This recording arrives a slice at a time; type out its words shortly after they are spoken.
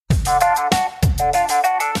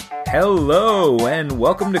Hello and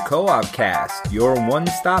welcome to Co-op Cast, your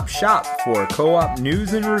one-stop shop for co-op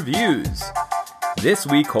news and reviews. This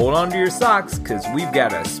week, hold on to your socks because we've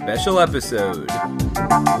got a special episode.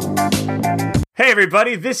 Hey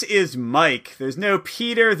everybody, this is Mike. There's no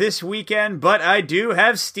Peter this weekend, but I do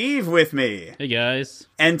have Steve with me. Hey guys.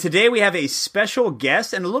 And today we have a special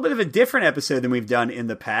guest and a little bit of a different episode than we've done in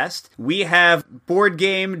the past. We have board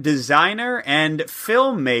game designer and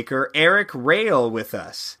filmmaker Eric Rail with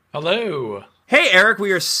us. Hello. Hey Eric,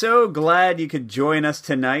 we are so glad you could join us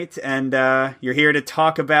tonight, and you're here to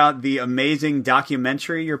talk about the amazing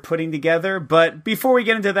documentary you're putting together. But before we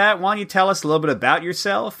get into that, why don't you tell us a little bit about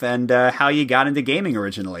yourself and how you got into gaming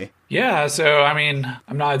originally? Yeah, so,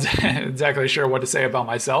 I'm not exactly sure what to say about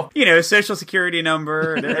myself. You know, social security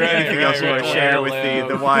number, anything else you want to share with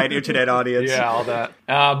the wide internet audience. Yeah, all that.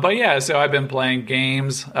 But yeah, so I've been playing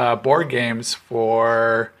games, board games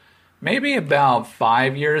for maybe about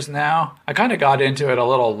 5 years now. I kind of got into it a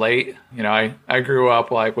little late. You know, I grew up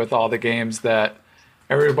like with all the games that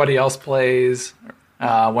everybody else plays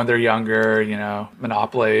when they're younger, you know,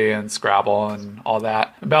 Monopoly and Scrabble and all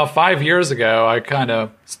that. About 5 years ago, I kind of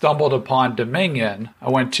stumbled upon Dominion. I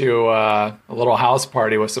went to a little house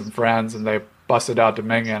party with some friends and they busted out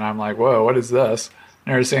Dominion. I'm like, whoa, what is this?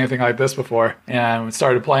 Never seen anything like this before. And we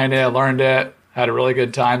started playing it, learned it, had a really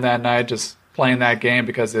good time that night, just playing that game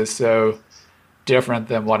because it's so different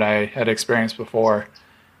than what I had experienced before.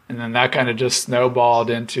 And then that kind of just snowballed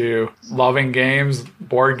into loving games,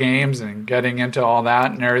 board games, and getting into all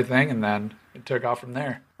that and everything. And then it took off from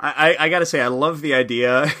there. I got to say, I love the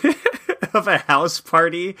idea of a house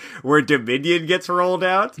party where Dominion gets rolled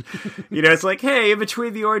out. You know, it's like, hey, in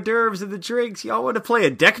between the hors d'oeuvres and the drinks, y'all want to play a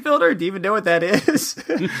deck builder? Do you even know what that is?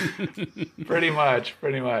 Pretty much.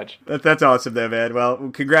 That's awesome though, man. Well,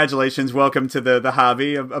 congratulations. Welcome to the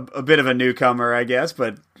hobby. A bit of a newcomer, I guess,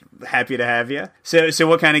 but happy to have you. So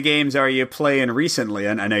what kind of games are you playing recently?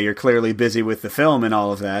 And I know you're clearly busy with the film and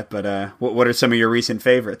all of that, but what are some of your recent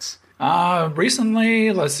favorites?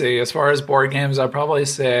 Recently, let's see, as far as board games, I'd probably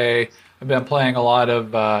say I've been playing a lot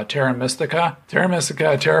of Terra Mystica. Terra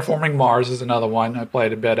Mystica, Terraforming Mars is another one I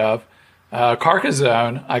played a bit of.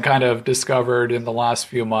 Carcassonne, I kind of discovered in the last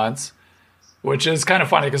few months, which is kind of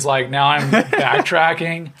funny because like now I'm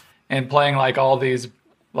backtracking and playing like all these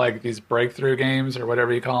breakthrough games or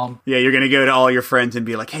whatever you call them. Yeah, you're going to go to all your friends and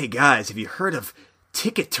be like, hey guys, have you heard of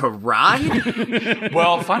Ticket to Ride?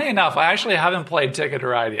 Well, funny enough, I actually haven't played Ticket to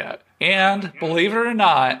Ride yet. And believe it or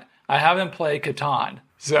not, I haven't played Catan.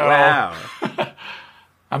 So wow.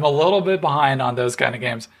 I'm a little bit behind on those kind of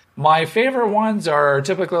games. My favorite ones are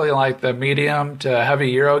typically like the medium to heavy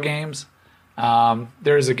Euro games.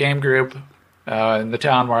 There's a game group in the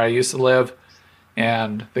town where I used to live,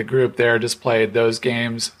 and the group there just played those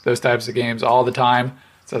games, those types of games all the time.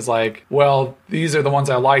 So it's like, well, these are the ones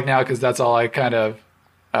I like now because that's all I kind of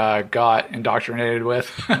got indoctrinated with.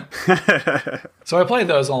 So I play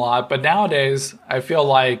those a lot, but nowadays I feel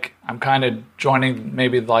like I'm kind of joining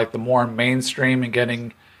maybe like the more mainstream and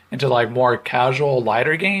getting into like more casual,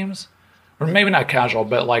 lighter games. Or maybe not casual,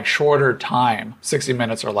 but like shorter time, 60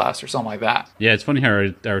 minutes or less or something like that. Yeah, it's funny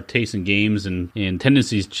how our tastes in games and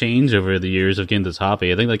tendencies change over the years of getting this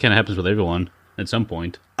hobby. I think that kind of happens with everyone at some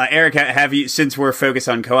point. Eric, have you, since we're focused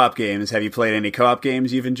on co-op games, have you played any co-op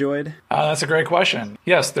games you've enjoyed? That's a great question.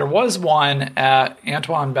 Yes, there was one at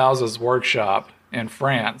Antoine Bauza's workshop in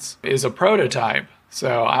France. It's a prototype,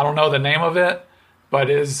 so I don't know the name of it, but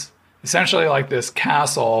is essentially like this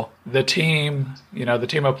castle. The team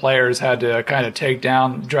of players had to kind of take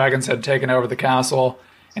down, dragons had taken over the castle,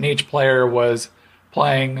 and each player was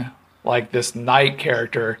playing like this knight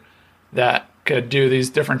character that could do these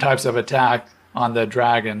different types of attack on the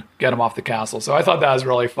dragon, get him off the castle. So I thought that was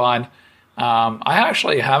really fun. I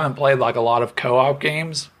actually haven't played like a lot of co-op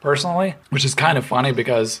games personally, which is kind of funny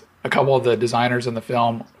because a couple of the designers in the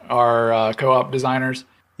film are co-op designers.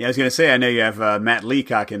 Yeah, I was going to say, I know you have Matt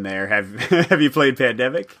Leacock in there. Have you played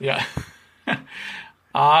Pandemic? Yeah.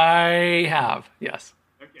 I have, yes.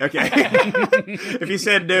 Okay. If you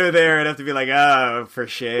said no there, I'd have to be like, oh, for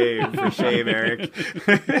shame, Eric.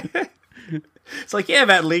 It's like, yeah,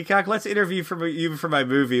 Matt Leacock, let's interview you for my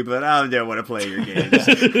movie, but I don't want to play your games.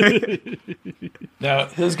 No,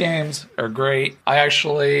 his games are great. I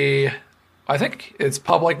think it's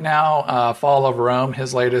public now, Fall of Rome,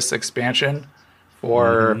 his latest expansion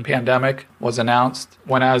for Pandemic was announced.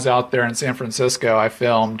 When I was out there in San Francisco, I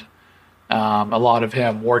filmed a lot of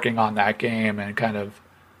him working on that game and kind of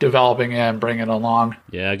developing it and bringing it along.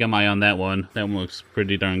 Yeah, I got my eye on that one. That one looks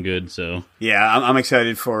pretty darn good. So yeah, I'm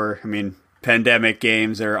excited for. I mean, pandemic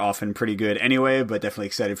games are often pretty good anyway, but definitely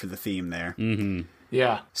excited for the theme there. Mm-hmm.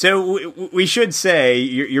 Yeah. So we should say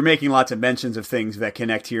you're making lots of mentions of things that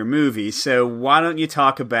connect to your movie. So why don't you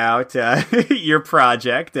talk about your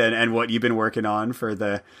project and what you've been working on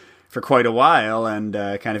for quite a while, and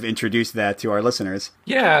kind of introduce that to our listeners?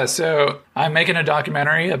 Yeah, so I'm making a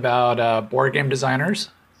documentary about board game designers,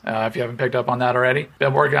 if you haven't picked up on that already.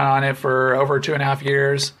 Been working on it for over 2.5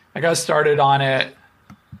 years. I got started on it.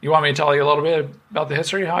 You want me to tell you a little bit about the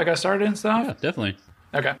history, how I got started and stuff? Yeah, definitely.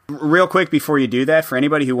 Okay. Real quick before you do that, for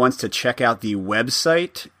anybody who wants to check out the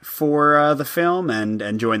website for the film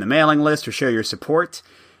and join the mailing list or show your support,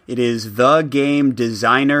 it is The Game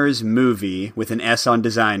Designers Movie with an S on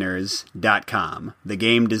designers.com.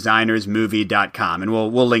 TheGameDesignersMovie.com. And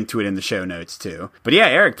we'll link to it in the show notes too. But yeah,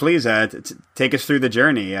 Eric, please take us through the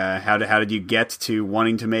journey. How did you get to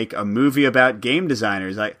wanting to make a movie about game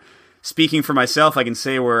designers? Speaking for myself, I can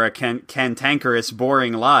say we're a cantankerous,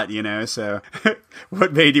 boring lot, so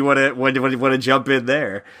what made you want to jump in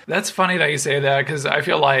there? That's funny that you say that, because I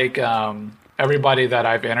feel like everybody that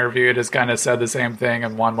I've interviewed has kind of said the same thing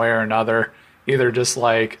in one way or another. Either just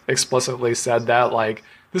like explicitly said that, like,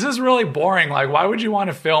 this is really boring. Like, why would you want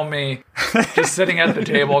to film me just sitting at the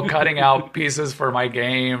table, cutting out pieces for my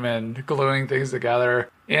game and gluing things together?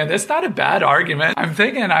 And it's not a bad argument.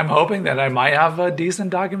 I'm hoping that I might have a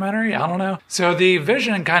decent documentary. I don't know. So the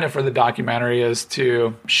vision kind of for the documentary is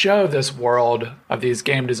to show this world of these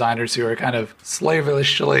game designers who are kind of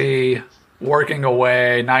slavishly working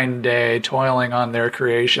away night and day, toiling on their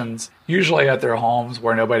creations, usually at their homes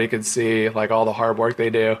where nobody could see like all the hard work they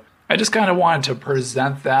do. I just kind of wanted to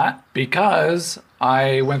present that because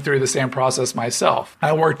I went through the same process myself.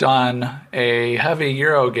 I worked on a heavy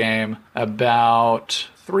Euro game about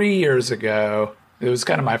 3 years ago. It was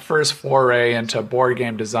kind of my first foray into board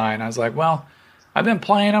game design. I was like, well, I've been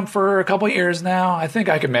playing them for a couple years now. I think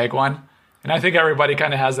I can make one. And I think everybody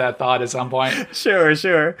kind of has that thought at some point. Sure.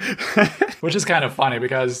 Which is kind of funny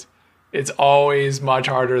because it's always much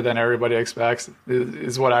harder than everybody expects,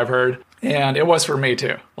 is what I've heard. And it was for me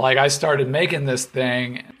too. Like, I started making this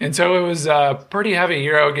thing, and so it was a pretty heavy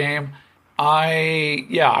Euro game.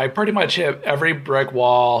 I pretty much hit every brick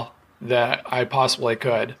wall that I possibly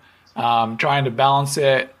could, trying to balance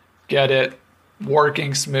it, get it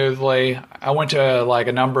working smoothly. I went to like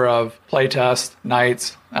a number of playtest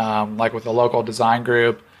nights, like with a local design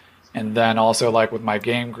group, and then also like with my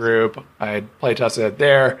game group. I playtested it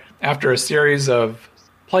there. After a series of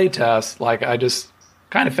playtests, like, I just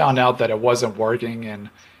kind of found out that it wasn't working, and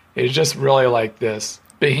it's just really like this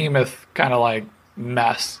behemoth kind of like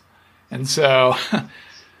mess. And so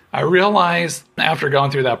I realized after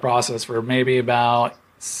going through that process for maybe about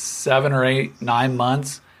 7 or 8, 9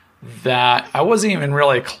 months that I wasn't even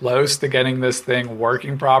really close to getting this thing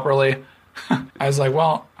working properly. I was like,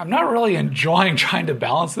 well, I'm not really enjoying trying to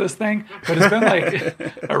balance this thing, but it's been like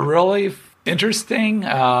a really interesting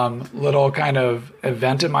little kind of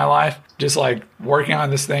event in my life. Just like working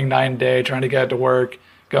on this thing night and day, trying to get it to work,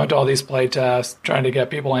 going to all these play tests, trying to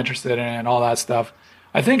get people interested in it and all that stuff.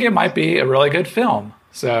 I think it might be a really good film.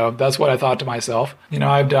 So that's what I thought to myself.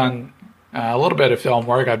 I've done a little bit of film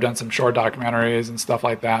work. I've done some short documentaries and stuff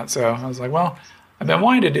like that. So I was like, well, I've been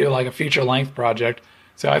wanting to do like a feature-length project.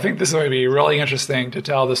 So I think this would be really interesting to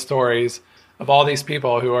tell the stories of all these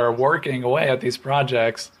people who are working away at these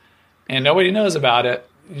projects and nobody knows about it.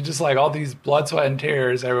 You just like all these blood, sweat, and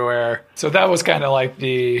tears everywhere. So that was kind of like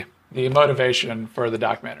the motivation for the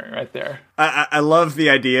documentary right there. I love the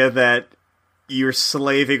idea that you're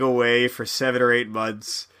slaving away for 7 or 8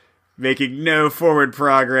 months, making no forward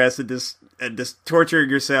progress, and just torturing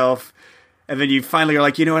yourself. And then you finally are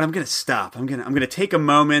like, you know what? I'm going to stop. I'm going to take a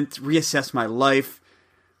moment, reassess my life.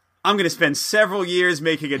 I'm going to spend several years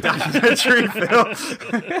making a documentary film.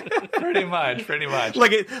 Pretty much.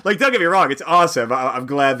 Like, don't get me wrong, it's awesome. I'm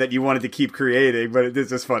glad that you wanted to keep creating, but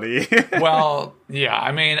it's just funny. Well, yeah,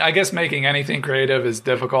 I mean, I guess making anything creative is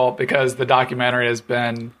difficult because the documentary has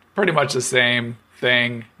been pretty much the same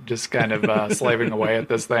thing, just kind of slaving away at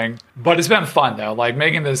this thing. But it's been fun, though. Like,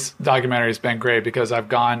 making this documentary has been great because I've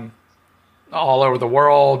gone all over the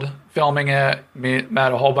world filming it,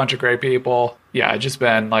 met a whole bunch of great people. Yeah, it's just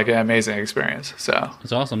been like an amazing experience. So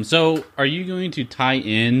that's awesome. So are you going to tie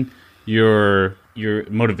in your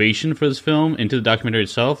motivation for this film into the documentary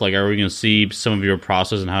itself? Like, are we going to see some of your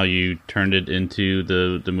process and how you turned it into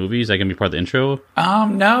the movie? Is that going to be part of the intro?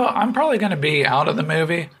 No, I'm probably going to be out of the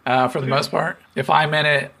movie for the most part. If I'm in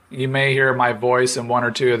it, you may hear my voice in 1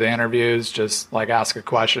 or 2 of the interviews, just like ask a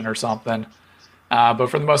question or something. But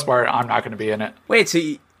for the most part, I'm not going to be in it. Wait, so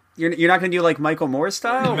You're not going to do like Michael Moore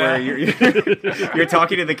style, where you're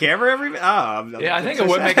talking to the camera every. Yeah, I think it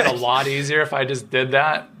would make it a lot easier if I just did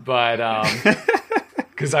that, but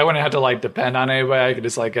because I wouldn't have to like depend on anybody. I could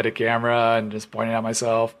just like get a camera and just point it at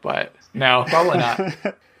myself. But no, probably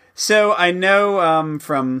not. So I know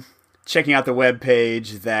from checking out the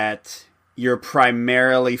webpage that you're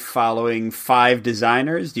primarily following 5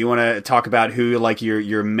 designers. Do you want to talk about who like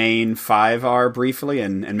your main 5 are briefly,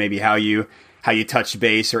 and maybe how you touched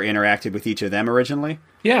base or interacted with each of them originally?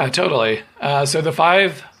 Yeah, totally. So the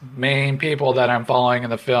 5 main people that I'm following in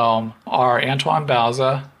the film are Antoine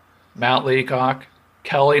Bauza, Matt Leacock,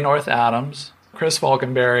 Kelly North Adams, Chris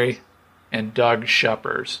Falkenberry, and Doug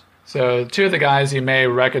Sheppers. So 2 of the guys, you may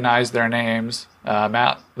recognize their names,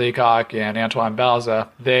 Matt Leacock and Antoine Bauza.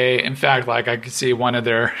 They, in fact, like I could see one of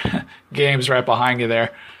their games right behind you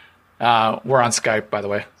there. We're on Skype, by the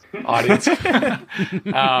way, audience.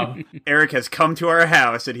 Eric has come to our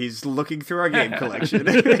house and he's looking through our game collection.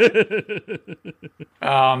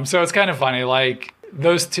 So it's kind of funny, like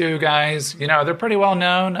those 2 guys, you know, they're pretty well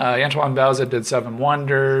known. Antoine Bauza did 7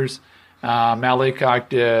 Wonders. Matt Leacock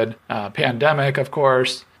did Pandemic, of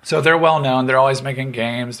course. So they're well known. They're always making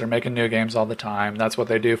games. They're making new games all the time. That's what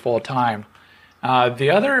they do full time. The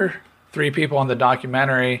other 3 people in the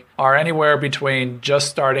documentary are anywhere between just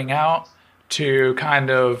starting out to kind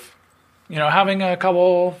of, you know, having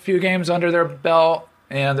few games under their belt,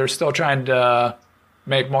 and they're still trying to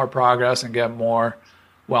make more progress and get more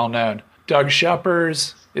well known. Doug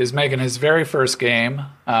Sheppers is making his very first game,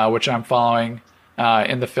 which I'm following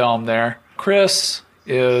in the film there. Chris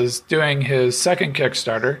is doing his second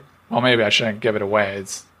Kickstarter. Well, maybe I shouldn't give it away.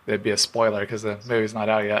 It'd be a spoiler because the movie's not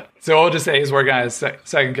out yet. So we'll just say he's working on his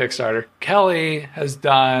second Kickstarter. Kelly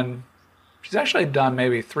she's actually done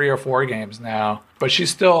maybe 3 or 4 games now, but she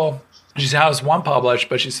has 1 published,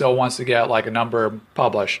 but she still wants to get like a number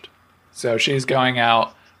published. So she's going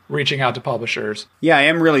out, reaching out to publishers. Yeah, I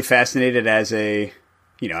am really fascinated as I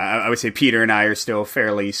would say Peter and I are still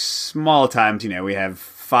fairly small times. You know, we have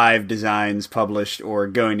 5 designs published or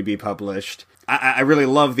going to be published. I really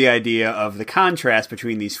love the idea of the contrast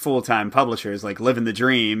between these full-time publishers, like living the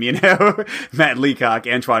dream, you know, Matt Leacock,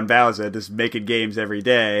 Antoine Bauza, just making games every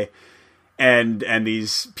day, and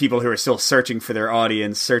these people who are still searching for their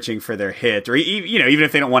audience, searching for their hit, or, you know, even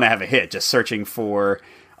if they don't want to have a hit, just searching for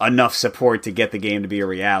enough support to get the game to be a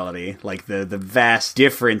reality. Like the vast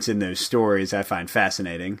difference in those stories I find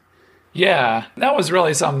fascinating. Yeah, that was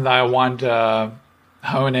really something that I wanted to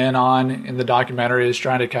hone in on in the documentary, is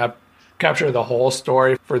trying to capture the whole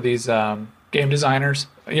story for these game designers.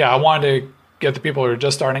 Yeah, I wanted to get the people who are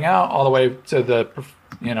just starting out all the way to the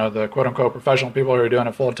quote-unquote professional people who are doing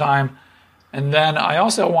it full-time. And then I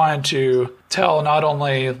also wanted to tell not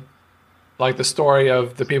only like the story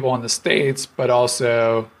of the people in the States, but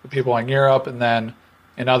also the people in Europe and then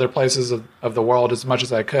in other places of the world as much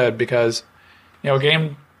as I could, because, you know,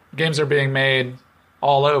 games are being made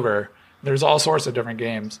all over. There's all sorts of different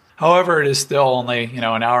games. However, it is still only, you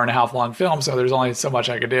know, an hour and a half long film, so there's only so much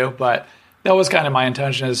I could do. But that was kind of my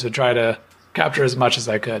intention, is to try to capture as much as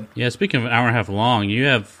I could. Yeah, speaking of an hour and a half long, you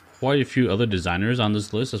have quite a few other designers on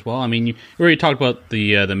this list as well. I mean, you already talked about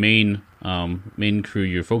the main crew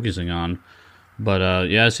you're focusing on, but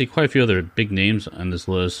yeah, I see quite a few other big names on this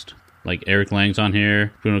list. Like Eric Lang's on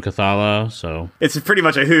here, Bruno Cathala, so... It's pretty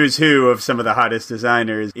much a who's who of some of the hottest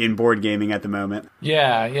designers in board gaming at the moment.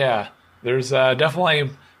 Yeah. There's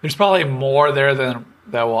probably more there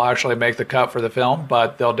that will actually make the cut for the film,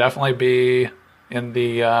 but they'll definitely be in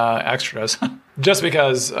the extras, just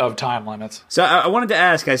because of time limits. So I wanted to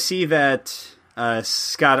ask, I see that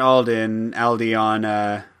Scott Aldi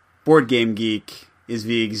on Board Game Geek is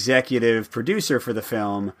the executive producer for the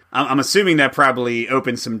film. I'm assuming that probably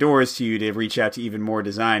opened some doors to you to reach out to even more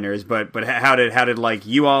designers, but how did like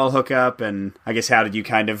you all hook up, and I guess how did you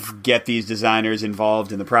kind of get these designers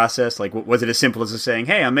involved in the process? Like, was it as simple as saying,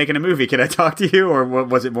 hey, I'm making a movie, can I talk to you, or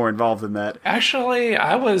was it more involved than that? Actually,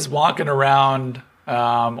 I was walking around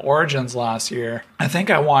Origins last year. I think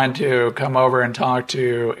I wanted to come over and talk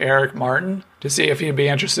to Eric Martin to see if he'd be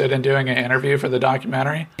interested in doing an interview for the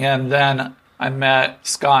documentary, and then I met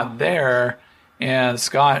Scott there, and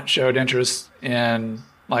Scott showed interest in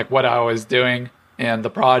like what I was doing in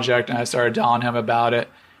the project, and I started telling him about it,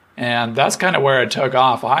 and that's kind of where it took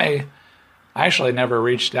off. I actually never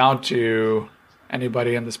reached out to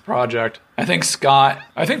anybody in this project. I think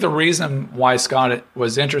the reason why Scott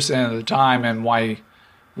was interested in it at the time and why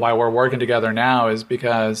we're working together now is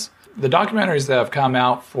because the documentaries that have come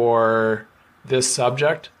out for this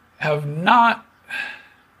subject have not,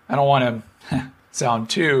 I don't want to sound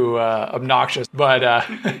too obnoxious, but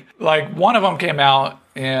like one of them came out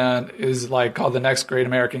and is like called The Next Great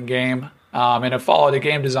American Game. And it followed a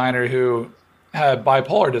game designer who had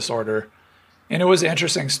bipolar disorder. And it was an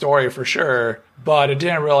interesting story for sure, but it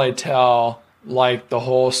didn't really tell like the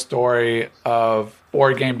whole story of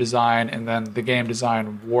board game design and then the game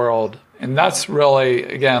design world. And that's really,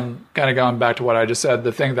 again, kind of going back to what I just said,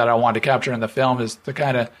 the thing that I wanted to capture in the film is to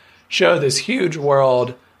kind of show this huge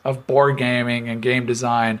world of board gaming and game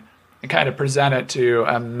design and kind of present it to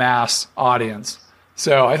a mass audience.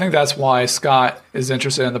 So I think that's why Scott is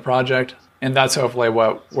interested in the project, and that's hopefully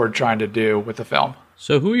what we're trying to do with the film.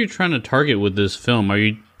 So who are you trying to target with this film? Are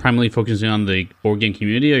you primarily focusing on the board game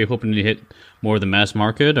community? Are you hoping to hit more of the mass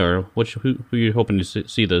market, or who are you hoping to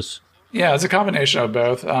see this? Yeah, it's a combination of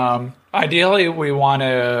both. Ideally, we want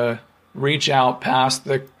to reach out past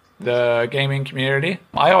the gaming community.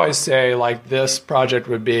 I always say like this project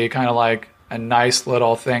would be kind of like a nice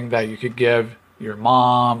little thing that you could give your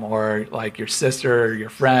mom or like your sister or your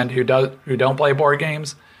friend who don't play board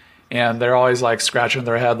games, and they're always like scratching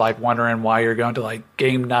their head like wondering why you're going to like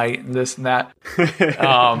game night and this and that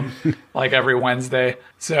like every Wednesday.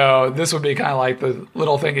 So this would be kind of like the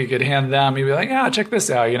little thing you could hand them. You'd be like, yeah, check this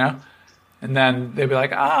out, you know? And then they'd be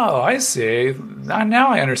like, oh, I see. Now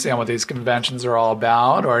I understand what these conventions are all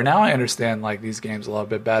about, or now I understand like these games a little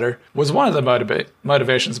bit better, was one of the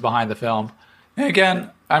motivations behind the film. And again,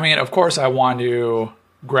 I mean, of course I want to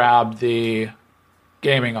grab the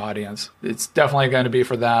gaming audience. It's definitely going to be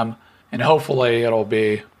for them, and hopefully it'll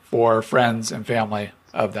be for friends and family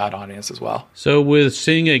of that audience as well. So with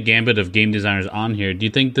seeing a gambit of game designers on here, do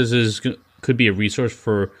you think this could be a resource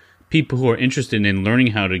for people who are interested in learning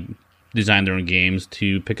how to design their own games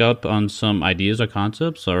to pick up on some ideas or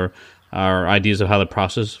concepts or ideas of how the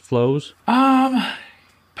process flows?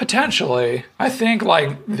 Potentially. I think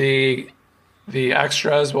like the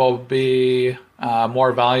extras will be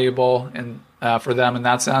more valuable for them in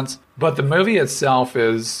that sense. But the movie itself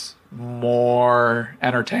is more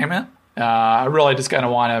entertainment. I really just kind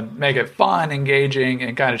of want to make it fun, engaging,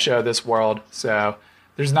 and kind of show this world. So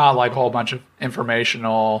there's not like a whole bunch of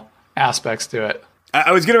informational aspects to it.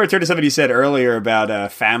 I was going to return to something you said earlier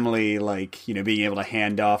about family, like, you know, being able to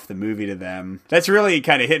hand off the movie to them. That's really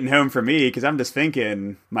kind of hitting home for me, because I'm just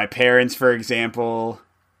thinking my parents, for example,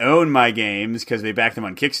 own my games because they back them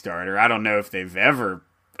on Kickstarter. I don't know if they've ever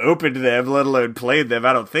opened them, let alone played them.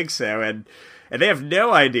 I don't think so. And they have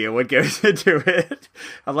no idea what goes into it.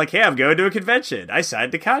 I'm like, hey, I'm going to a convention. I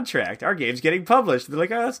signed the contract. Our game's getting published. They're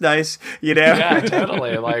like, oh, that's nice. You know? Yeah,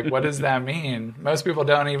 totally. Like, what does that mean? Most people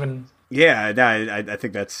don't even... Yeah, no, I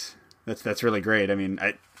think that's really great. I mean,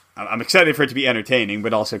 I'm excited for it to be entertaining,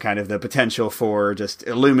 but also kind of the potential for just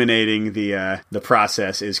illuminating the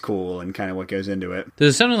process is cool and kind of what goes into it.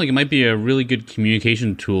 Does it sound like it might be a really good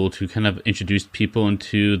communication tool to kind of introduce people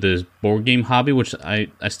into this board game hobby, which I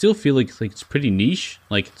still feel like it's pretty niche.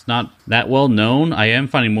 Like, it's not that well known. I am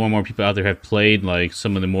finding more and more people out there have played like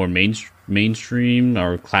some of the more mainstream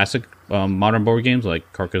or classic modern board games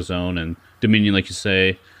like Carcassonne and Dominion, like you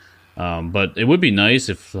say. But it would be nice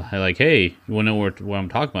if, like, hey, you want to know what I'm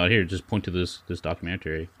talking about here? Just point to this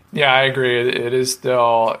documentary. Yeah, I agree. It is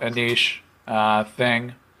still a niche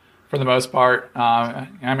thing for the most part.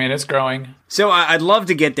 I mean, it's growing. So I'd love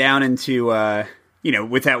to get down into,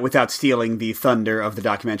 without stealing the thunder of the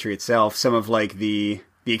documentary itself, some of like the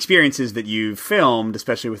experiences that you've filmed,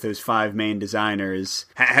 especially with those 5 main designers.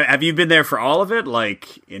 Have you been there for all of it?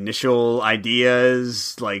 Like initial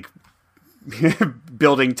ideas, like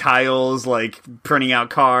building tiles, like printing out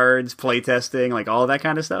cards, playtesting, like all of that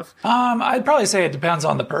kind of stuff? I'd probably say it depends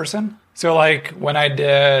on the person. So like when I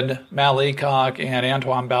did Matt Leacock and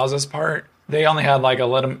Antoine Bauza's part, they only had like a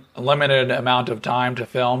limited amount of time to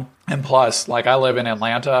film. And plus, like I live in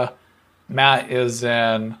Atlanta, Matt is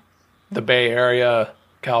in the Bay Area,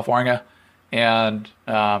 California, and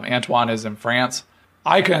Antoine is in France.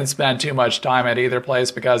 I couldn't spend too much time at either place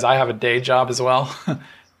because I have a day job as well.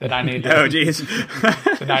 that I need to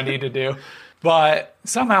that I need to do. But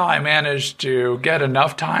somehow I managed to get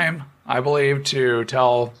enough time, I believe, to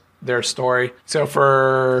tell their story. So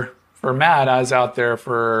for Matt, I was out there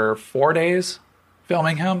for 4 days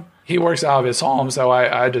filming him. He works out of his home, so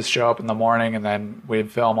I just show up in the morning and then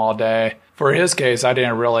we'd film all day. For his case, I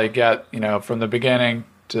didn't really get, from the beginning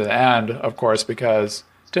to the end, of course, because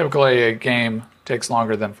typically a game takes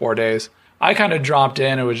longer than 4 days. I kind of dropped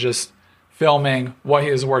in. It was just filming what he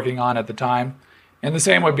was working on at the time. And the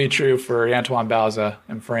same would be true for Antoine Bauza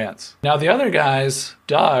in France. Now, the other guys,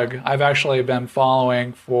 Doug, I've actually been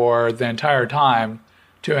following for the entire time,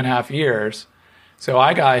 2.5 years. So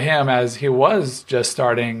I got him as he was just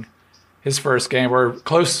starting his first game, or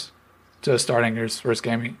close to starting his first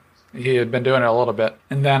game. He had been doing it a little bit.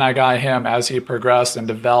 And then I got him as he progressed and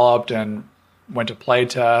developed and went to play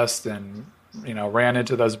test and, ran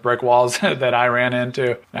into those brick walls that I ran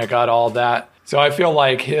into. I got all that. So I feel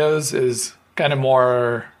like his is kind of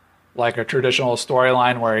more like a traditional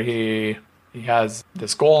storyline where he has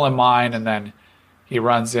this goal in mind and then he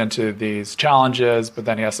runs into these challenges, but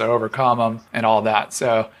then he has to overcome them and all that.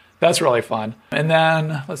 So that's really fun. And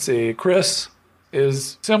then, let's see, Chris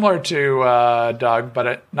is similar to Doug,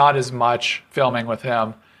 but not as much filming with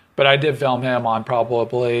him. But I did film him on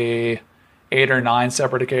probably 8 or 9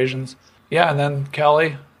 separate occasions. Yeah, and then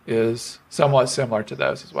Kelly is somewhat similar to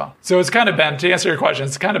those as well. So it's kind of been, to answer your question,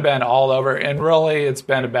 it's kind of been all over. And really, it's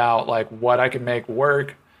been about like what I can make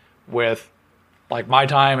work with like my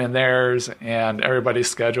time and theirs and everybody's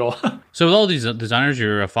schedule. So with all these designers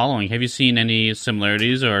you're following, have you seen any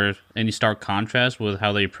similarities or any stark contrast with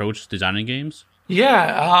how they approach designing games?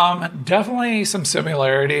 Yeah, definitely some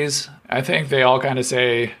similarities. I think they all kind of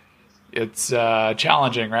say it's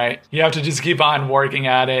challenging, right? You have to just keep on working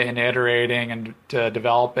at it and iterating and to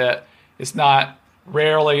develop it. It's not,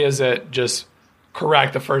 rarely is it just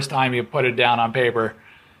correct the first time you put it down on paper.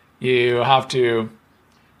 You have to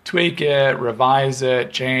tweak it, revise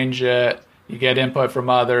it, change it. You get input from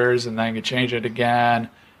others and then you change it again.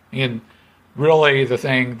 And really the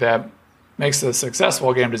thing that makes a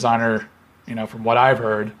successful game designer, from what I've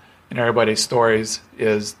heard in everybody's stories,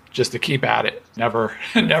 is just to keep at it. Never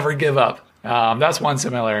give up. That's one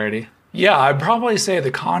similarity. Yeah, I'd probably say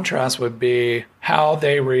the contrast would be how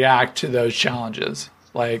they react to those challenges.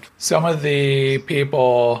 Like some of the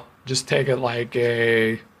people just take it like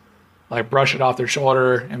brush it off their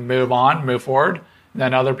shoulder and move forward. And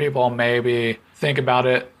then other people maybe think about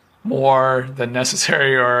it more than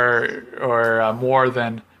necessary or more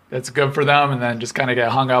than it's good for them, and then just kind of get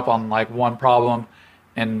hung up on like one problem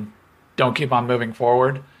and don't keep on moving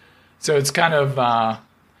forward. So it's kind of,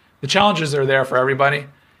 the challenges are there for everybody,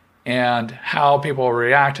 and how people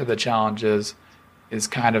react to the challenges is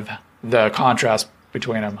kind of the contrast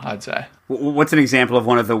between them, I'd say. What's an example of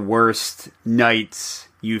one of the worst nights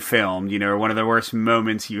you filmed, or one of the worst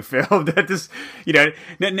moments you filmed at this,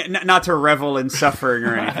 not to revel in suffering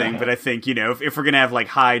or anything, but I think, if we're going to have like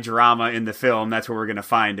high drama in the film, that's where we're going to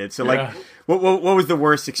find it. So like, what was the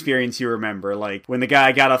worst experience you remember? Like when the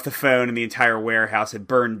guy got off the phone and the entire warehouse had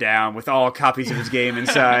burned down with all copies of his game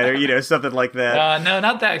inside, or, something like that. No,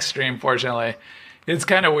 not that extreme, fortunately. It's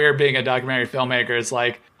kind of weird being a documentary filmmaker. It's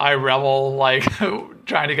like I revel like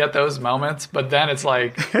trying to get those moments, but then it's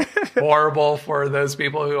like horrible for those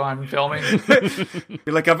people who I'm filming.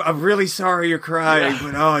 You're like, I'm really sorry you're crying,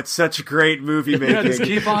 but oh, it's such a great movie making. Just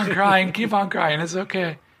keep on crying. It's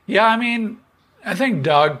okay. Yeah, I mean, I think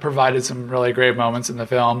Doug provided some really great moments in the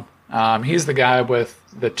film. He's the guy with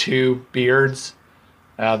the 2 beards,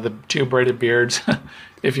 the 2 braided beards.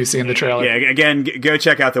 If you've seen the trailer. Yeah, again, go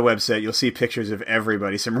check out the website. You'll see pictures of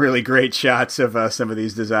everybody. Some really great shots of some of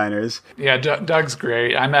these designers. Yeah, Doug's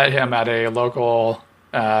great. I met him at a local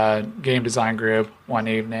game design group one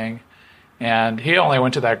evening, and he only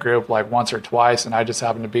went to that group like once or twice, and I just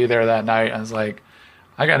happened to be there that night. I was like,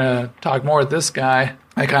 I got to talk more with this guy.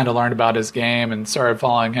 I kind of learned about his game and started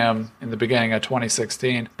following him in the beginning of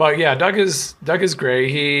 2016. But yeah, Doug is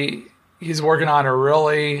great. He's working on a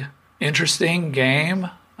really interesting game,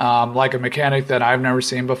 like a mechanic that I've never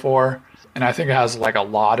seen before, and I think it has like a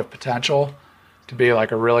lot of potential to be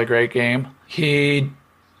like a really great game. He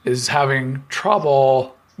is having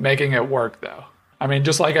trouble making it work though. I mean,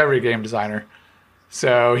 just like every game designer.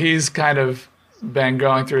 So he's kind of been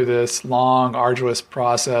going through this long, arduous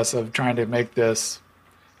process of trying to make this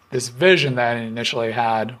vision that he initially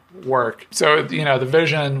had work. So, the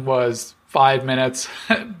vision was 5 minutes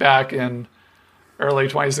back in early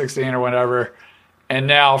 2016 or whatever. And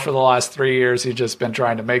now for the last 3 years, he's just been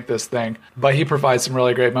trying to make this thing. But he provides some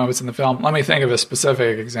really great moments in the film. Let me think of a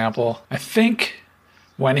specific example. I think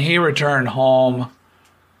when he returned home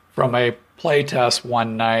from a play test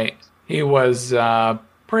one night, he was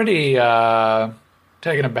pretty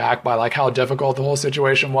taken aback by like how difficult the whole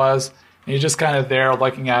situation was. And he's just kind of there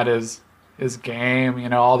looking at his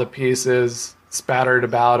game, all the pieces spattered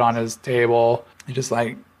about on his table. He just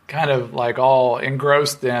like kind of like all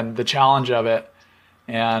engrossed in the challenge of it.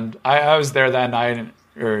 And I was there that night,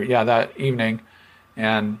 that evening,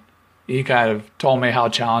 and he kind of told me how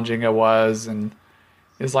challenging it was, and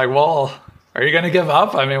he's like, well, are you going to give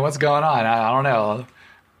up? I mean, what's going on? I don't know.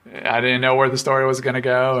 I didn't know where the story was going to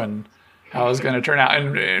go, and how it's going to turn out.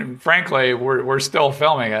 And frankly, we're still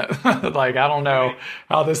filming it. Like, I don't know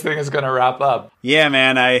how this thing is going to wrap up. Yeah,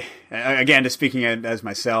 man. Again, just speaking as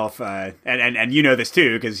myself, and you know this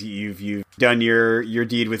too, because you've done your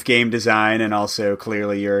deed with game design, and also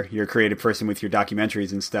clearly you're a creative person with your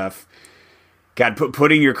documentaries and stuff. God,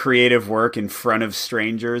 putting your creative work in front of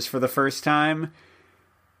strangers for the first time,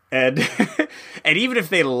 and and even if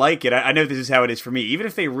they like it, I know this is how it is for me. Even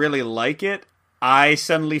if they really like it, I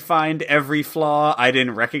suddenly find every flaw I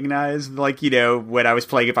didn't recognize, like, when I was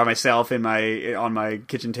playing it by myself on my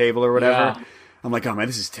kitchen table or whatever. Yeah. I'm like, oh man,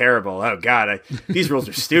 this is terrible. Oh god, these rules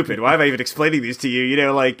are stupid. Why am I even explaining these to you?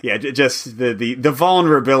 Just the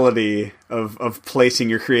vulnerability of placing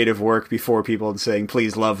your creative work before people and saying,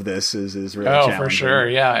 please love this is really challenging. Oh, for sure,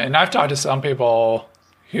 yeah. And I've talked to some people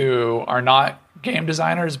who are not game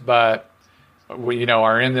designers, but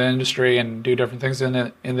are in the industry and do different things in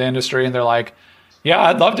the industry, and they're like, yeah,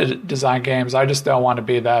 I'd love to design games. I just don't want to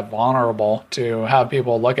be that vulnerable to have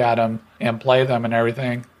people look at them and play them and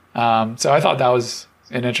everything. So I thought that was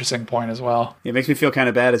an interesting point as well. It makes me feel kind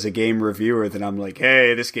of bad as a game reviewer that I'm like,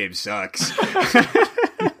 hey, this game sucks.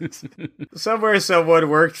 Somewhere someone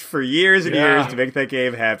worked for years and years to make that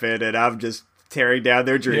game happen, and I'm just tearing down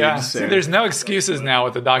their dreams. Yeah, so. See, there's no excuses now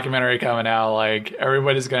with the documentary coming out. Like,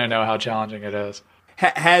 everybody's going to know how challenging it is.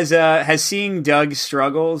 Has seeing Doug's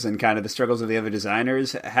struggles and kind of the struggles of the other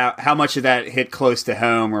designers, how much of that hit close to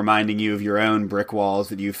home, reminding you of your own brick walls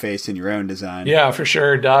that you faced in your own design? Yeah, for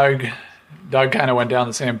sure. Doug kind of went down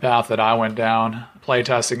the same path that I went down,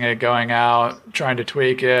 playtesting it, going out, trying to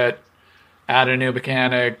tweak it, add a new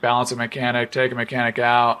mechanic, balance a mechanic, take a mechanic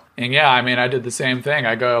out. And yeah, I mean, I did the same thing.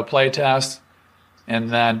 I go playtest and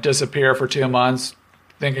then disappear for 2 months,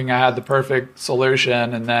 thinking I had the perfect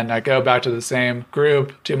solution, and then I go back to the same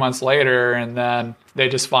group 2 months later, and then they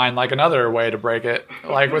just find like another way to break it,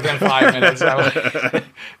 like within 5 minutes. That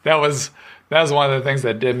was one of the things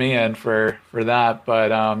that did me in for that.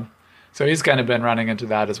 But so he's kind of been running into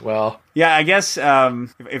that as well. Yeah, I guess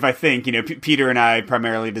if I think, Peter and I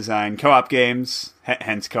primarily design co-op games,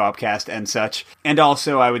 hence Co-op Cast and such, and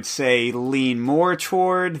also I would say lean more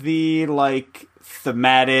toward the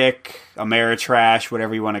thematic, Ameritrash,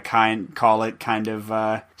 whatever you want to call it, kind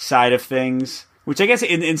of side of things, which I guess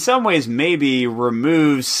in some ways maybe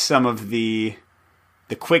removes some of the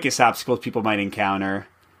quickest obstacles people might encounter.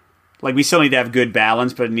 Like, we still need to have good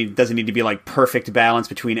balance, but it doesn't need to be like perfect balance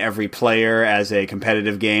between every player as a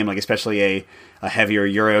competitive game, like especially a heavier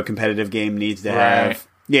Euro competitive game needs to have. Right.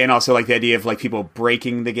 Yeah, and also like the idea of like people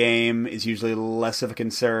breaking the game is usually less of a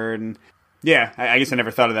concern. Yeah, I guess I never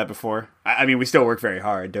thought of that before. I mean, we still work very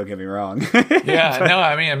hard, don't get me wrong. Yeah, no,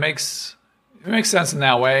 I mean, it makes sense in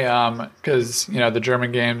that way, because, the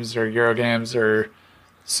German games or Euro games are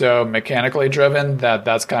so mechanically driven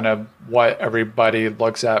that's kind of what everybody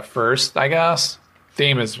looks at first, I guess.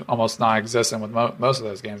 Theme is almost non-existent with most of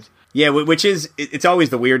those games. Yeah, which is, it's always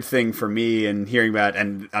the weird thing for me and hearing about,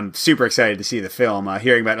 and I'm super excited to see the film,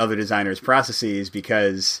 hearing about other designers' processes,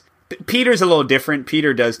 because Peter's a little different.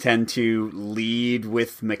 Peter does tend to lead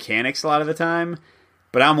with mechanics a lot of the time,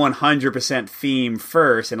 but I'm 100% theme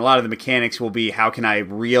first, and a lot of the mechanics will be how can I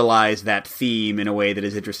realize that theme in a way that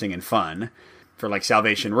is interesting and fun. For like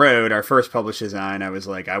Salvation Road, our first published design, I was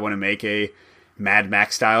like, I want to make a Mad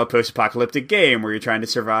Max style post-apocalyptic game where you're trying to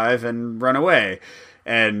survive and run away.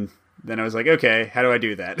 And then I was like, okay, how do I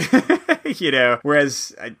do that?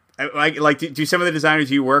 Whereas I like, do some of the designers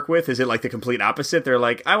you work with, is it like the complete opposite? They're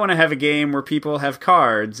like, I want to have a game where people have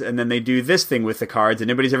cards, and then they do this thing with the cards, and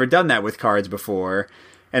nobody's ever done that with cards before.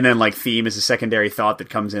 And then like theme is a secondary thought that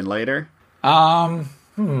comes in later. I'm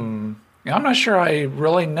not sure I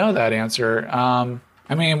really know that answer.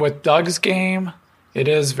 I mean, with Doug's game, it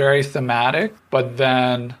is very thematic, but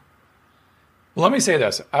then, let me say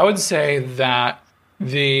this. I would say that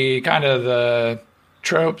the kind of the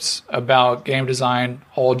tropes about game design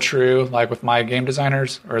hold true, like with my game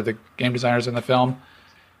designers, or the game designers in the film.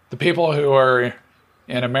 The people who are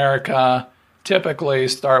in America typically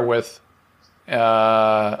start with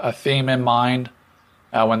a theme in mind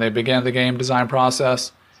when they begin the game design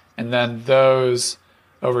process. And then those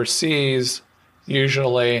overseas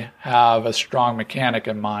usually have a strong mechanic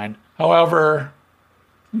in mind. However,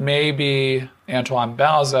 maybe Antoine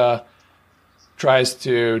Bauza tries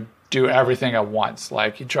to do everything at once.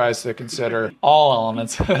 Like, he tries to consider all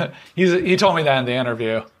elements. He told me that in the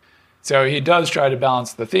interview. So he does try to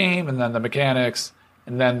balance the theme and then the mechanics,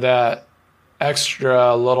 and then that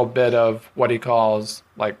extra little bit of what he calls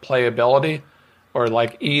like playability, or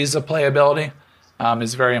like ease of playability,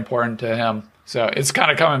 is very important to him. So it's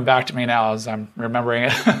kind of coming back to me now as I'm remembering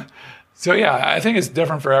it. So yeah, I think it's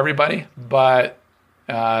different for everybody, but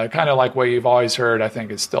kind of like what you've always heard, I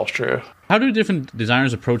think is still true. How do different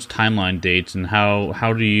designers approach timeline dates, and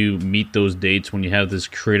how do you meet those dates when you have this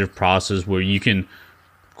creative process where you can,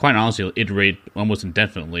 quite honestly, iterate almost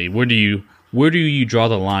indefinitely? Where do you draw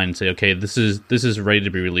the line and say, okay, this is ready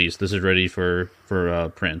to be released, this is ready for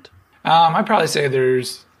print? I'd probably say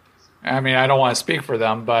I don't want to speak for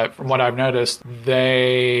them, but from what I've noticed,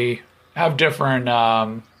 they have different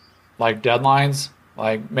like deadlines.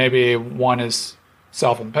 Like maybe one is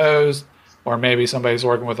self-imposed, or maybe somebody's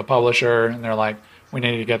working with a publisher and they're like, we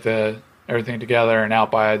need to get everything together and out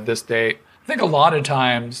by this date. I think a lot of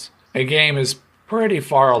times a game is pretty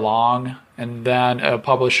far along and then a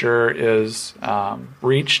publisher is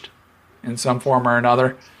reached in some form or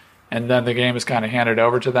another, and then the game is kind of handed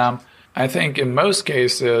over to them. I think in most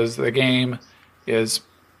cases the game is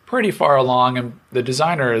pretty far along and the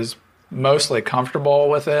designer is mostly comfortable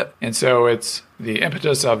with it, and so it's the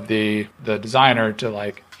impetus of the designer to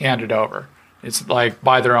like hand it over. It's like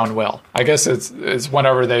by their own will. I guess it's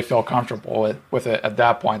whenever they feel comfortable with it at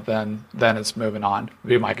that point, then it's moving on, would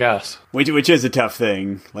be my guess. Which is a tough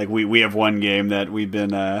thing. Like we have one game that we've been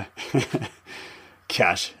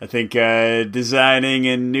gosh, I think designing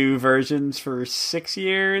in new versions for 6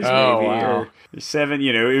 years, maybe, wow. or 7.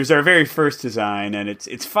 It was our very first design, and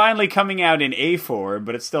it's finally coming out in A4,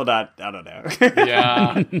 but it's still not. I don't know.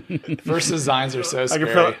 Yeah, first designs are so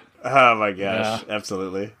scary. Oh my gosh, yeah.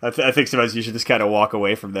 Absolutely. I think sometimes you should just kind of walk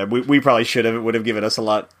away from them. We probably should have. It would have given us a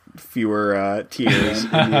lot fewer tears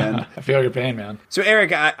in the end. I feel your pain, man. So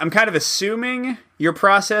Eric, I'm kind of assuming your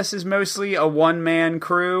process is mostly a one-man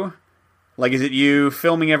crew. Like, is it you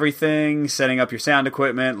filming everything, setting up your sound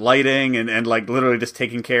equipment, lighting, and like literally just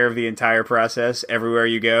taking care of the entire process everywhere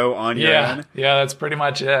you go on your own? Yeah, that's pretty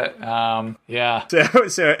much it. Yeah.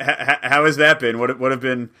 So how has that been? What have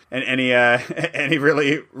been any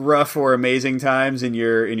really rough or amazing times in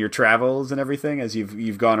your travels and everything as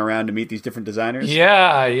you've gone around to meet these different designers?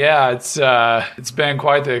 Yeah. It's been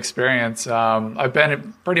quite the experience. I've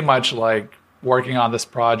been pretty much like working on this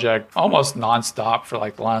project almost nonstop for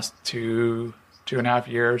like the last two and a half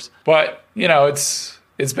years. But,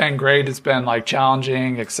 it's been great. It's been like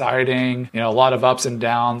challenging, exciting, a lot of ups and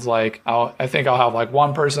downs. Like I think I'll have like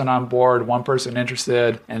one person on board, one person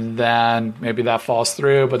interested, and then maybe that falls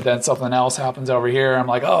through, but then something else happens over here. I'm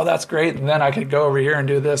like, oh, that's great. And then I could go over here and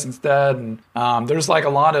do this instead. And there's like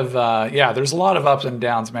a lot of, there's a lot of ups and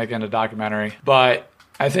downs making a documentary. But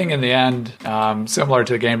I think in the end, similar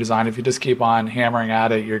to game design, if you just keep on hammering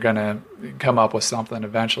at it, you're going to come up with something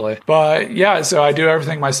eventually. But yeah, so I do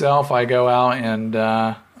everything myself. I go out and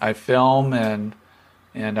I film and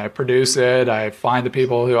I produce it. I find the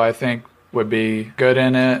people who I think would be good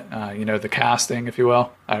in it, the casting, if you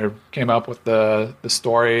will. I came up with the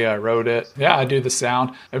story. I wrote it. Yeah, I do the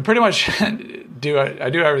sound. I pretty much do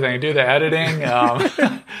everything. I do the editing,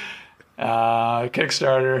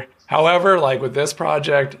 Kickstarter. However, like with this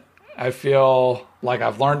project, I feel like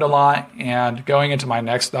I've learned a lot, and going into my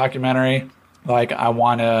next documentary, like I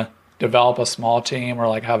want to develop a small team or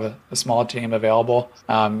like have a small team available.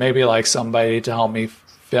 Maybe like somebody to help me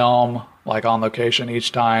film like on location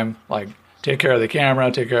each time, like take care of the camera,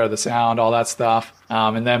 take care of the sound, all that stuff.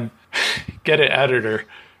 And then get an editor,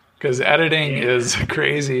 because editing is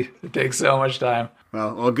crazy. It takes so much time.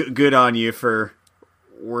 Well, good on you for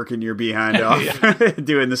working your behind off,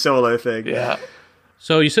 doing the solo thing. Yeah.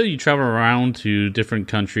 So you said you travel around to different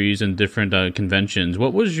countries and different conventions.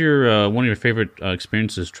 What was your one of your favorite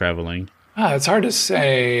experiences traveling? It's hard to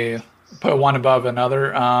say, put one above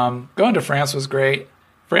another. Going to France was great.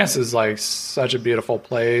 France is like such a beautiful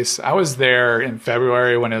place. I was there in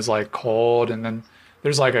February when it was like cold, and then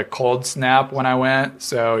there's like a cold snap when I went.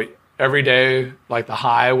 So every day, like the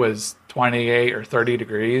high was 28 or 30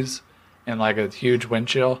 degrees. And like a huge wind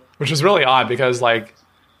chill, which was really odd because like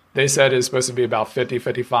they said it's supposed to be about 50,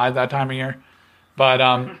 55 that time of year.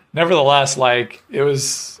 But nevertheless, like it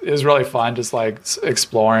was really fun just like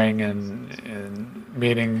exploring and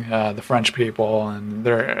meeting the French people, and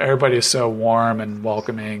everybody is so warm and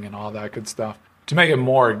welcoming and all that good stuff. To make it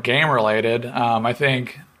more game related, I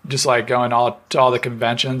think just like going to all the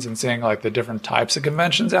conventions and seeing like the different types of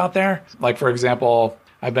conventions out there. Like for example,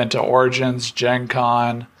 I've been to Origins, Gen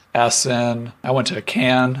Con, Essen. I went to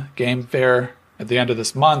Cannes Game Fair. At the end of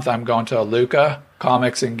this month, I'm going to Lucca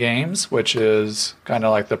Comics and Games, which is kind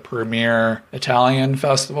of like the premier Italian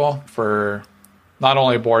festival for not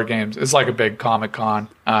only board games. It's like a big Comic Con.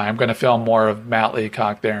 I'm going to film more of Matt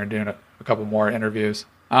Leacock there and doing a couple more interviews.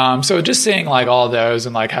 So just seeing like all those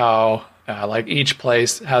and like how like each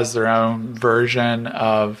place has their own version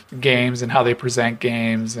of games and how they present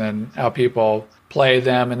games and how people play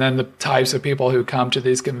them, and then the types of people who come to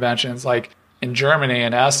these conventions. Like in Germany,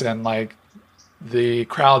 in Essen, like the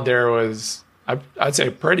crowd there was, I'd say,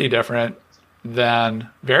 pretty different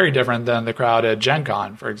very different than the crowd at Gen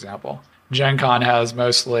Con, for example. Gen Con has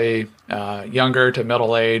mostly younger to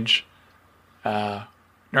middle age,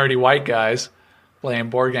 nerdy white guys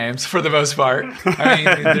playing board games for the most part. I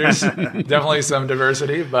mean, there's definitely some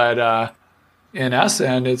diversity, but in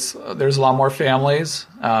Essen, there's a lot more families.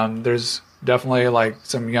 There's definitely like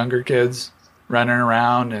some younger kids running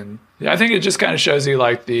around, and I think it just kind of shows you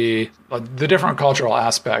like the different cultural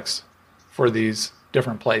aspects for these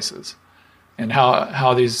different places, and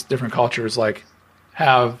how these different cultures like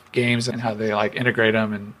have games and how they like integrate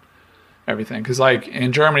them and everything. Because like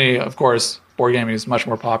in Germany, of course, board gaming is much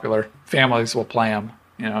more popular. Families will play them,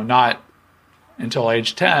 not until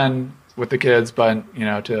age 10 with the kids, but,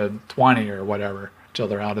 to 20 or whatever, till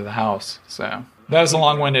they're out of the house. So that was a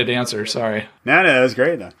long-winded answer. Sorry. No, that was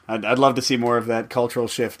great, though. I'd love to see more of that cultural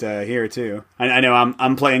shift here, too. I know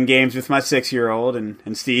I'm playing games with my 6-year-old,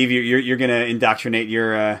 and Steve, you're going to indoctrinate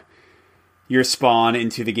your spawn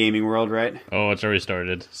into the gaming world, right? Oh, it's already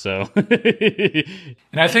started, so. And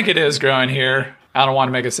I think it is growing here. I don't want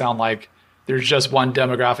to make it sound like there's just one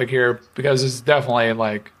demographic here, because it's definitely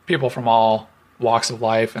like people from all walks of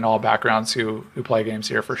life and all backgrounds who play games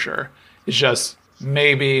here for sure. It's just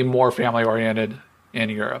maybe more family oriented in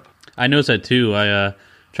Europe. I noticed that too. I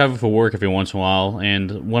travel for work every once in a while,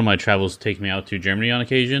 and one of my travels take me out to Germany on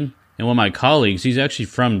occasion. And one of my colleagues, he's actually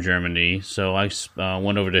from Germany, so I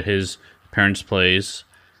went over to his parents' place,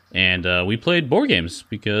 and we played board games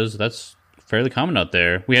because that's fairly common out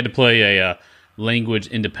there. We had to play a language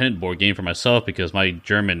independent board game for myself because my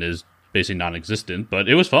German is basically non-existent, but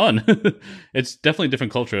it was fun. It's definitely a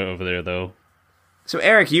different culture over there, though. So,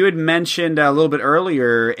 Eric, you had mentioned a little bit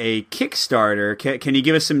earlier a Kickstarter. Can you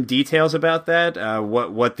give us some details about that?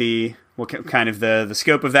 What kind of the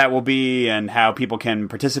scope of that will be, and how people can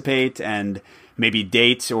participate, and maybe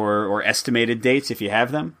dates or estimated dates if you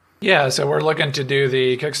have them? Yeah, so we're looking to do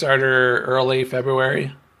the Kickstarter early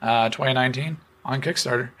February 2019 on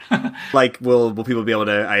Kickstarter. Like, will people be able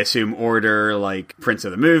to, I assume, order like prints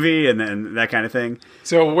of the movie and then that kind of thing?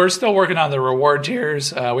 So we're still working on the reward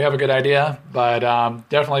tiers. We have a good idea, but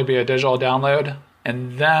definitely be a digital download.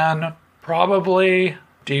 And then probably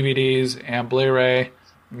DVDs and Blu-ray,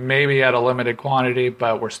 maybe at a limited quantity,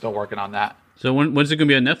 but we're still working on that. So when's it going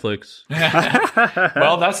to be on Netflix?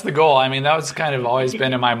 Well, that's the goal. I mean, that was kind of always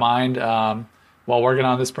been in my mind while working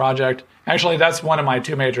on this project. Actually, that's one of my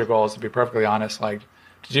two major goals, to be perfectly honest, like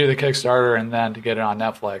to do the Kickstarter and then to get it on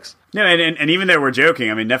Netflix. No, and even though we're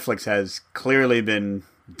joking, I mean, Netflix has clearly been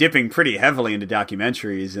dipping pretty heavily into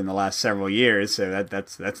documentaries in the last several years, so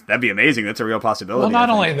that'd be amazing. That's a real possibility. Well,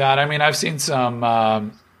 not only that, I mean, I've seen some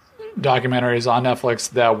documentaries on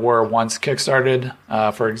Netflix that were once kickstarted.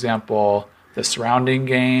 For example, The Surrounding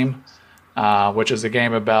Game, which is a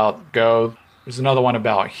game about Go. There's another one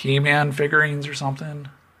about He-Man figurines or something.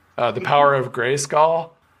 The Power of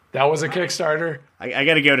Grayskull. That was a Kickstarter. I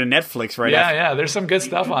got to go to Netflix right now. after. Yeah, there's some good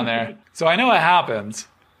stuff on there. So I know it happens.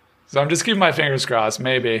 So I'm just keeping my fingers crossed.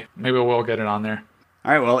 Maybe we'll get it on there.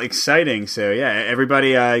 All right, well, exciting. So yeah,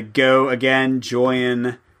 everybody go again,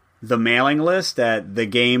 join the mailing list at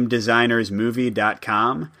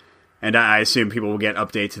thegamedesignersmovie.com. And I assume people will get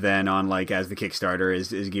updates then on like as the Kickstarter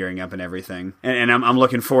is gearing up and everything. And I'm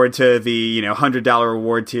looking forward to the $100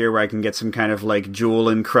 reward tier where I can get some kind of like jewel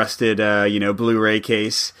encrusted Blu-ray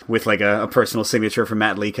case with like a personal signature from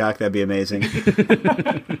Matt Leacock. That'd be amazing.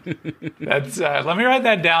 That's let me write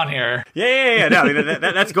that down here. Yeah. No,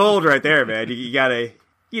 that's gold right there, man. You gotta.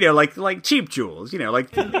 Like cheap jewels,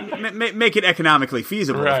 make it economically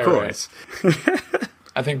feasible, right, of course. Right.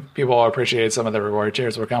 I think people will appreciate some of the reward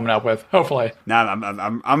tiers we're coming up with. Hopefully. No,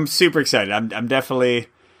 I'm super excited. I'm definitely,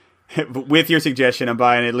 with your suggestion, I'm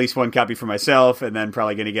buying at least one copy for myself, and then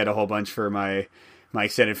probably going to get a whole bunch for my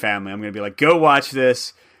extended family. I'm going to be like, go watch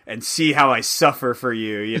this and see how I suffer for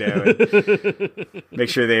you, and make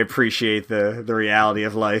sure they appreciate the reality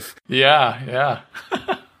of life. Yeah.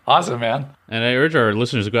 Awesome, man. And I urge our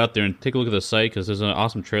listeners to go out there and take a look at the site because there's an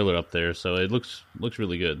awesome trailer up there. So it looks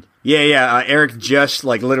really good. Yeah. Eric just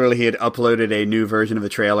literally he had uploaded a new version of the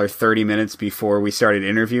trailer 30 minutes before we started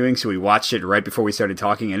interviewing. So we watched it right before we started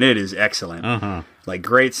talking, and it is excellent. Like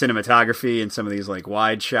great cinematography and some of these like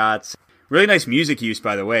wide shots. Really nice music use,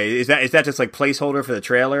 by the way. Is that just like placeholder for the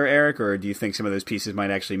trailer, Eric, or do you think some of those pieces might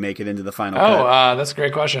actually make it into the final cut? That's a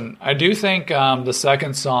great question. I do think the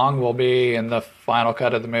second song will be in the final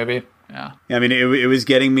cut of the movie. Yeah. I mean, it was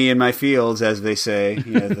getting me in my fields, as they say,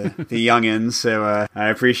 the youngins. So I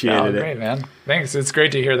appreciated it. Great, man. Thanks. It's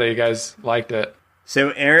great to hear that you guys liked it. So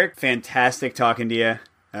Eric, fantastic talking to you.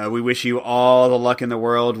 We wish you all the luck in the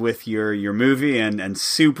world with your movie, and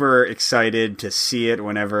super excited to see it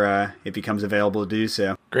whenever it becomes available to do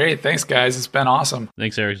so. Great. Thanks, guys. It's been awesome.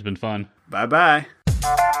 Thanks, Eric. It's been fun. Bye-bye.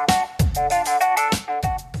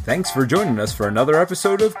 Thanks for joining us for another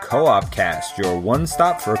episode of Co-op Cast, your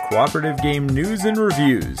one-stop for cooperative game news and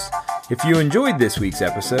reviews. If you enjoyed this week's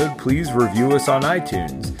episode, please review us on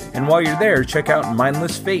iTunes. And while you're there, check out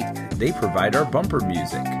Mindless Fate. They provide our bumper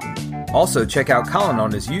music. Also, check out Colin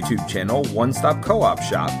on his YouTube channel, One Stop Co-op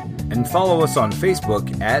Shop, and follow us on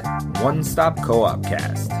Facebook at One Stop Co-op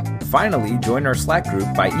Cast. Finally, join our Slack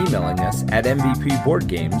group by emailing us at MVP Board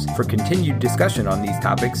Games for continued discussion on these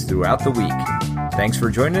topics throughout the week. Thanks for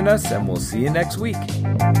joining us, and we'll see you next week.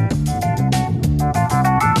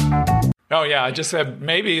 Oh, yeah. I just said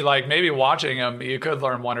maybe watching them, you could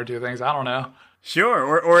learn one or two things. I don't know. Sure,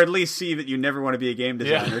 or at least see that you never want to be a game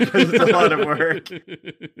designer because it's a lot of work.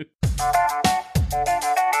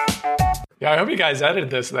 Yeah, I hope you guys edited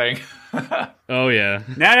this thing. Oh yeah.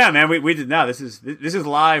 No, man, we did not. This is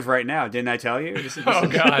live right now. Didn't I tell you? This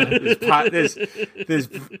God, this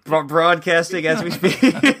broadcasting as we speak.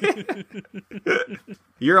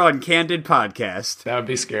 You're on Candid Podcast. That would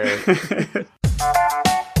be scary.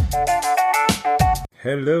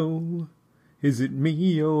 Hello, is it me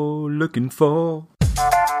you're looking for?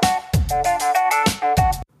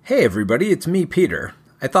 Hey everybody, it's me, Peter.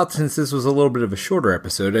 I thought since this was a little bit of a shorter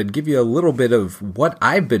episode, I'd give you a little bit of what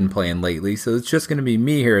I've been playing lately, so it's just going to be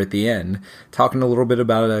me here at the end, talking a little bit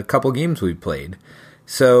about a couple games we've played.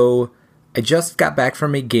 So, I just got back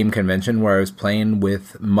from a game convention where I was playing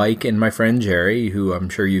with Mike and my friend Jerry, who I'm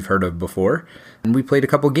sure you've heard of before, and we played a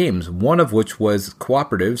couple games, one of which was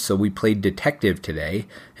cooperative, so we played Detective today,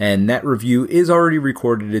 and that review is already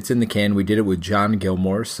recorded, it's in the can, we did it with John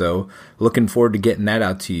Gilmore, so looking forward to getting that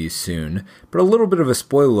out to you soon. But a little bit of a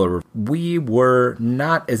spoiler, we were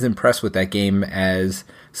not as impressed with that game as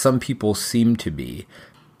some people seem to be.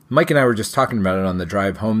 Mike and I were just talking about it on the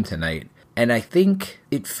drive home tonight, and I think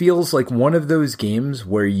it feels like one of those games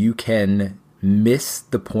where you can miss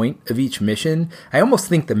the point of each mission. I almost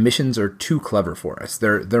think the missions are too clever for us.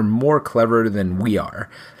 They're more clever than we are.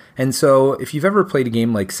 And so if you've ever played a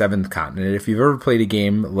game like Seventh Continent, if you've ever played a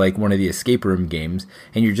game like one of the escape room games,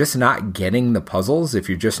 and you're just not getting the puzzles, if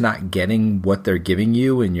you're just not getting what they're giving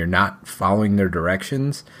you and you're not following their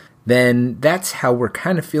directions, then that's how we're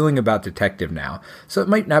kind of feeling about Detective now. So it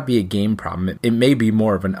might not be a game problem, it may be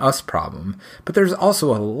more of an us problem, but there's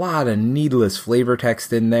also a lot of needless flavor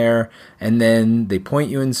text in there, and then they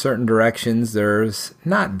point you in certain directions. There's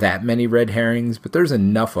not that many red herrings, but there's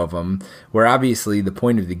enough of them, where obviously the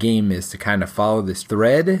point of the game is to kind of follow this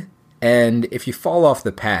thread, and if you fall off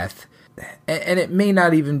the path, and it may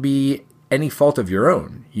not even be any fault of your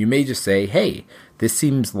own, you may just say, hey, this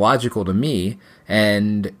seems logical to me,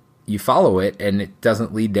 and you follow it and it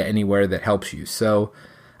doesn't lead to anywhere that helps you. So,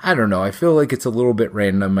 I don't know. I feel like it's a little bit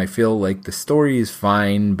random. I feel like the story is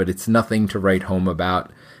fine, but it's nothing to write home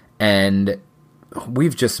about. And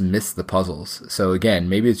we've just missed the puzzles. So again,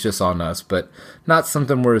 maybe it's just on us, but not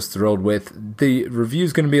something we're as thrilled with. The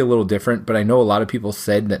review's going to be a little different, but I know a lot of people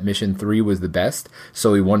said that Mission 3 was the best.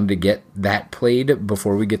 So we wanted to get that played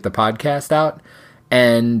before we get the podcast out.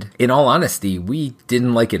 And in all honesty, we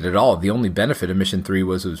didn't like it at all. The only benefit of Mission 3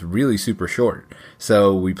 was it was really super short.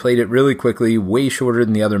 So we played it really quickly, way shorter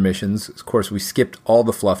than the other missions. Of course, we skipped all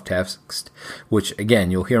the fluff text, which, again,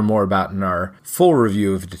 you'll hear more about in our full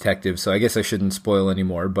review of Detective, so I guess I shouldn't spoil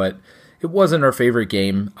anymore. But it wasn't our favorite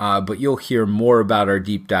game, but you'll hear more about our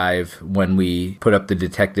deep dive when we put up the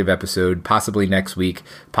Detective episode, possibly next week,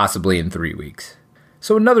 possibly in 3 weeks.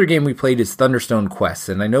 So another game we played is Thunderstone Quest,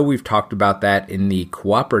 and I know we've talked about that in the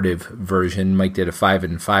cooperative version. Mike did a 5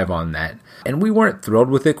 and 5 on that. And we weren't thrilled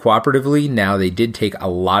with it cooperatively. Now, they did take a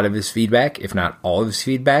lot of his feedback, if not all of his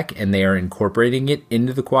feedback, and they are incorporating it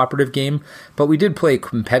into the cooperative game. But we did play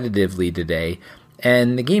competitively today,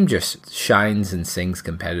 and the game just shines and sings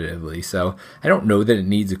competitively. So I don't know that it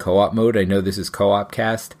needs a co-op mode. I know this is Co-op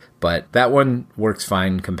Cast, but that one works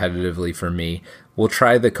fine competitively for me. We'll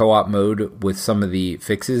try the co-op mode with some of the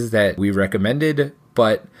fixes that we recommended,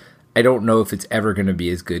 but I don't know if it's ever going to be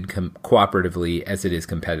as good cooperatively as it is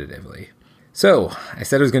competitively. So, I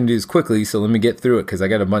said I was going to do this quickly, so let me get through it because I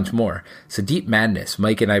got a bunch more. So, Deep Madness.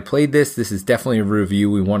 Mike and I played this. This is definitely a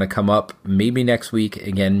review we want to come up maybe next week.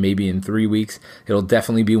 Again, maybe in 3 weeks. It'll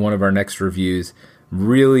definitely be one of our next reviews.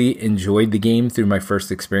 Really enjoyed the game through my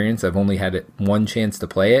first experience. I've only had one chance to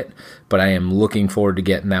play it, but I am looking forward to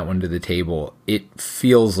getting that one to the table. It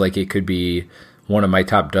feels like it could be one of my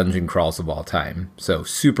top dungeon crawls of all time. So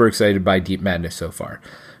super excited by Deep Madness so far.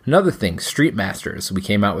 Another thing, Street Masters. We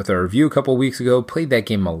came out with our review a couple weeks ago, played that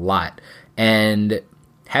game a lot, and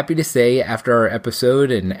happy to say after our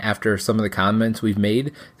episode and after some of the comments we've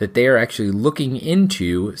made that they are actually looking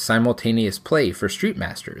into simultaneous play for Street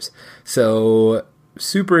Masters. So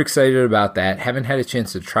super excited about that. Haven't had a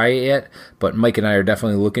chance to try it yet, but Mike and I are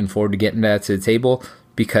definitely looking forward to getting that to the table,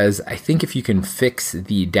 because I think if you can fix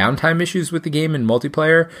the downtime issues with the game in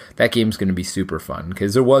multiplayer, that game's going to be super fun,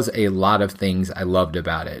 because there was a lot of things I loved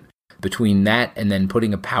about it. Between that and then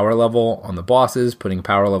putting a power level on the bosses, putting a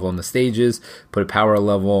power level on the stages, put a power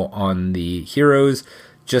level on the heroes,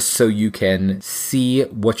 just so you can see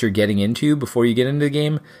what you're getting into before you get into the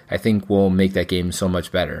game, I think will make that game so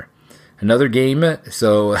much better. Another game,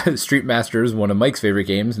 so Street Masters, one of Mike's favorite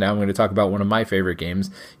games. Now I'm going to talk about one of my favorite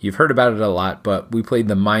games. You've heard about it a lot, but we played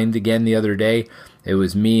The Mind again the other day. It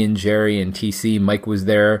was me and Jerry and TC. Mike was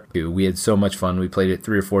there. We had so much fun. We played it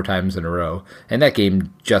 3 or 4 times in a row. And that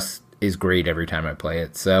game just is great every time I play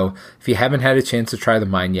it. So if you haven't had a chance to try The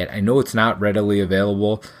Mind yet, I know it's not readily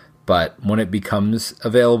available, but when it becomes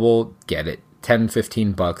available, get it.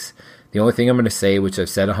 $10-15. The only thing I'm going to say, which I've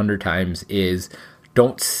said 100 times, is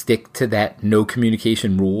don't stick to that no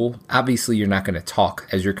communication rule. Obviously, you're not going to talk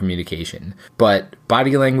as your communication, but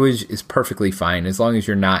body language is perfectly fine as long as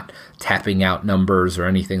you're not tapping out numbers or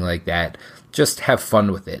anything like that. Just have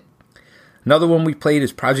fun with it. Another one we played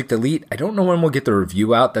is Project Elite. I don't know when we'll get the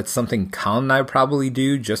review out. That's something Colin and I probably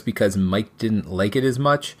do, just because Mike didn't like it as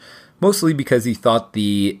much. Mostly because he thought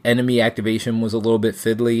the enemy activation was a little bit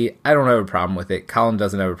fiddly. I don't have a problem with it. Colin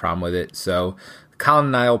doesn't have a problem with it, so Colin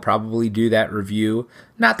and I will probably do that review.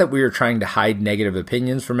 Not that we are trying to hide negative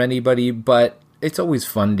opinions from anybody, but it's always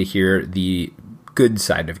fun to hear the good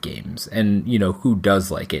side of games and, you know, who does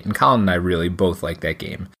like it. And Colin and I really both like that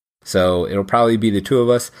game. So it'll probably be the two of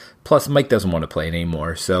us. Plus, Mike doesn't want to play it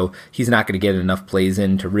anymore, so he's not going to get enough plays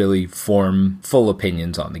in to really form full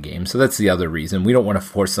opinions on the game. So that's the other reason. We don't want to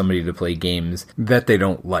force somebody to play games that they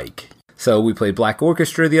don't like. So we played Black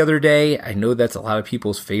Orchestra the other day. I know that's a lot of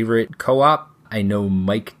people's favorite co-op. I know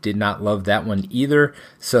Mike did not love that one either,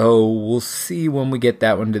 so we'll see when we get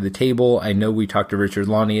that one to the table. I know we talked to Richard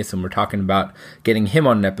Launius, and we're talking about getting him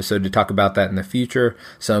on an episode to talk about that in the future,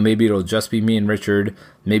 so maybe it'll just be me and Richard.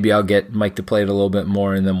 Maybe I'll get Mike to play it a little bit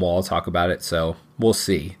more, and then we'll all talk about it, so we'll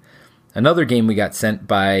see. Another game we got sent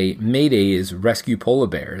by Mayday is Rescue Polar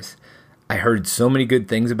Bears. I heard so many good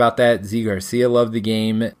things about that. Z Garcia loved the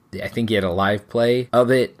game. I think he had a live play of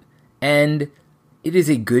it, and it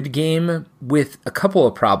is a good game with a couple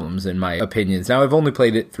of problems, in my opinions. Now, I've only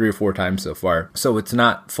played it 3 or 4 times so far, so it's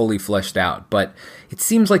not fully fleshed out, but it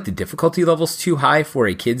seems like the difficulty level's too high for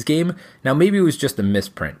a kid's game. Now, maybe it was just a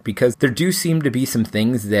misprint, because there do seem to be some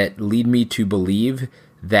things that lead me to believe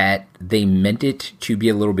that they meant it to be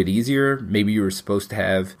a little bit easier. Maybe you were supposed to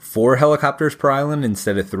have 4 helicopters per island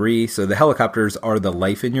instead of 3. So the helicopters are the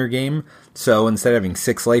life in your game. So instead of having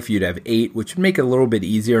 6 life, you'd have 8, which would make it a little bit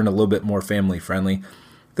easier and a little bit more family friendly.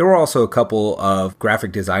 There were also a couple of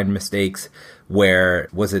graphic design mistakes where,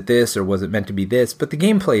 was it this or was it meant to be this? But the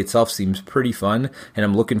gameplay itself seems pretty fun, and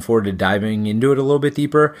I'm looking forward to diving into it a little bit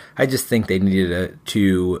deeper. I just think they needed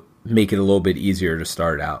to make it a little bit easier to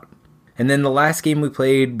start out. And then the last game we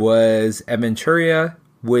played was Aventuria,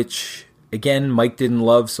 which, again, Mike didn't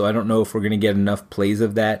love, so I don't know if we're going to get enough plays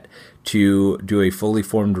of that to do a fully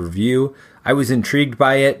formed review. I was intrigued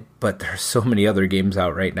by it, but there's so many other games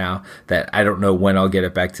out right now that I don't know when I'll get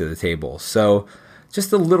it back to the table. So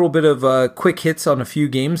just a little bit of quick hits on a few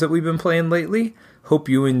games that we've been playing lately. Hope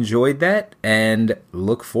you enjoyed that, and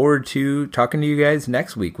look forward to talking to you guys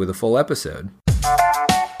next week with a full episode.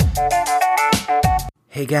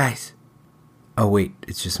 Hey guys. Oh wait,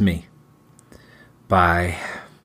 it's just me. Bye.